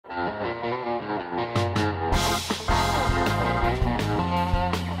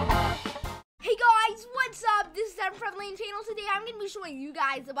going to be showing you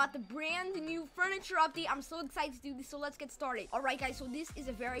guys about the brand new furniture update. I'm so excited to do this, so let's get started. Alright guys, so this is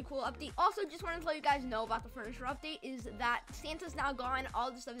a very cool update. Also, just wanted to let you guys know about the furniture update is that Santa's now gone,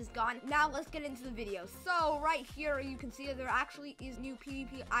 all the stuff is gone. Now let's get into the video. So right here you can see that there actually is new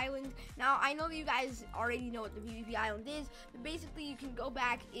PvP Island. Now I know that you guys already know what the PvP Island is, but basically you can go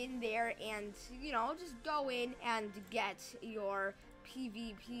back in there and, you know, just go in and get your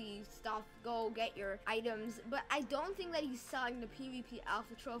PvP stuff, go get your items. But I don't think that he's selling the PvP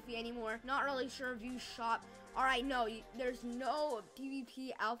Alpha Trophy anymore. Not really sure if you shop. Alright, no, there's no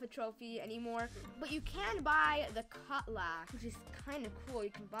PvP Alpha Trophy anymore, but you can buy the Cutlass, which is kind of cool. You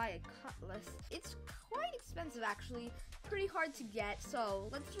can buy a Cutlass. It's quite expensive, actually. Pretty hard to get, so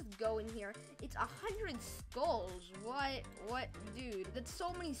let's just go in here. It's 100 skulls. What, dude? That's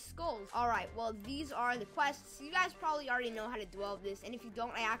so many skulls. Alright, well, these are the quests. You guys probably already know how to do all of this, and if you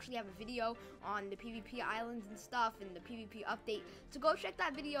don't, I actually have a video on the PvP islands and stuff and the PvP update, so go check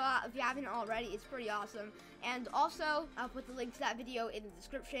that video out if you haven't already. It's pretty awesome. And also, I'll put the link to that video in the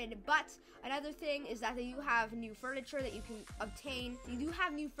description. But another thing is that you have new furniture that you can obtain. You do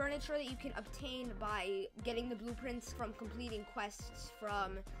have new furniture that you can obtain by getting the blueprints from completing quests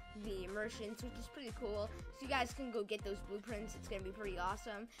from the merchants, which is pretty cool. So you guys can go get those blueprints. It's gonna be pretty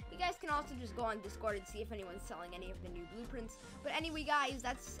awesome. You guys can also just go on Discord and see if anyone's selling any of the new blueprints. But anyway, guys,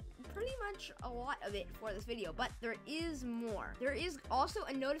 that's pretty much a lot of it for this video, but there is more. There is also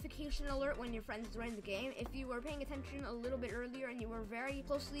a notification alert when your friends join the game. If you were paying attention a little bit earlier and you were very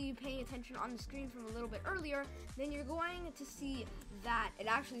closely paying attention on the screen from a little bit earlier, then you're going to see that it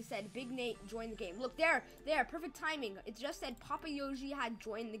actually said Big Nate joined the game. Look, there, perfect timing. It just said Papa Yoshi had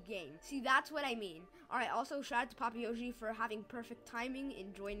joined the game. See, that's what I mean. Alright, also shout out to Papa Yoshi for having perfect timing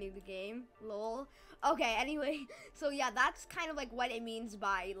in joining the game. Lol. Okay, anyway, so yeah, that's kind of like what it means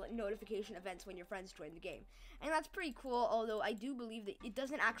by notification events when your friends join the game. And that's pretty cool, although I do believe that it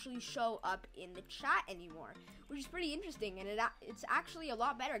doesn't actually show up in the chat anymore, which is pretty interesting, and it's actually a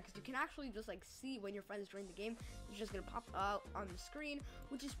lot better because you can actually just like see when your friends join the game. It's just gonna pop out on the screen,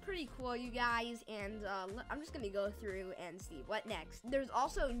 which is pretty cool, you guys. And I'm just gonna go through and see what next. There's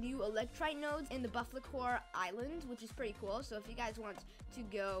also new electrite nodes in the Buffalkor Island, which is pretty cool. So if you guys want to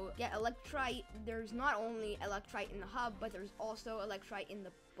go get electrite, there's not only electrite in the hub, but there's also electrite in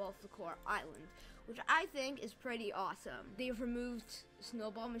the Buffalkor Island, which I think is pretty awesome. They've removed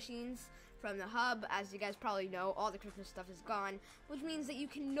snowball machines from the hub. As you guys probably know, all the Christmas stuff is gone, which means that you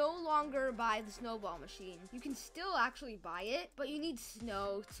can no longer buy the snowball machine. You can still actually buy it, but you need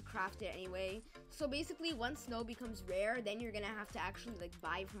snow to craft it anyway. So basically, once snow becomes rare, then you're gonna have to actually like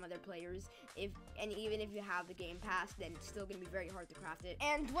buy from other players. And even if you have the game pass, then it's still gonna be very hard to craft it.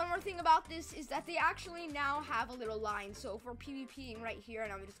 And one more thing about this is that they actually now have a little line. So for PvPing right here,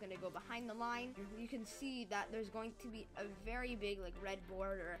 and I'm just gonna go behind the line, you can see that there's going to be a very big like red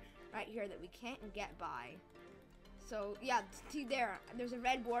border right here that we can't get by. So yeah, see there's a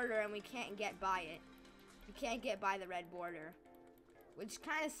red border and we can't get by it. We can't get by the red border, which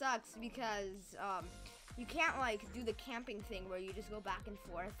kind of sucks because you can't like do the camping thing where you just go back and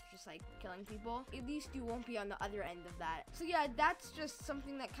forth just like killing people. At least you won't be on the other end of that. So yeah, that's just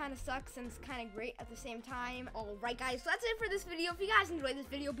something that kind of sucks and it's kind of great at the same time. Alright guys, so that's it for this video. If you guys enjoyed this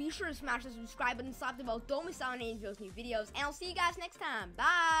video, be sure to smash the subscribe button, slap the bell, don't miss out on any of those new videos, and I'll see you guys next time.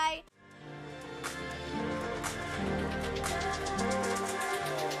 Bye!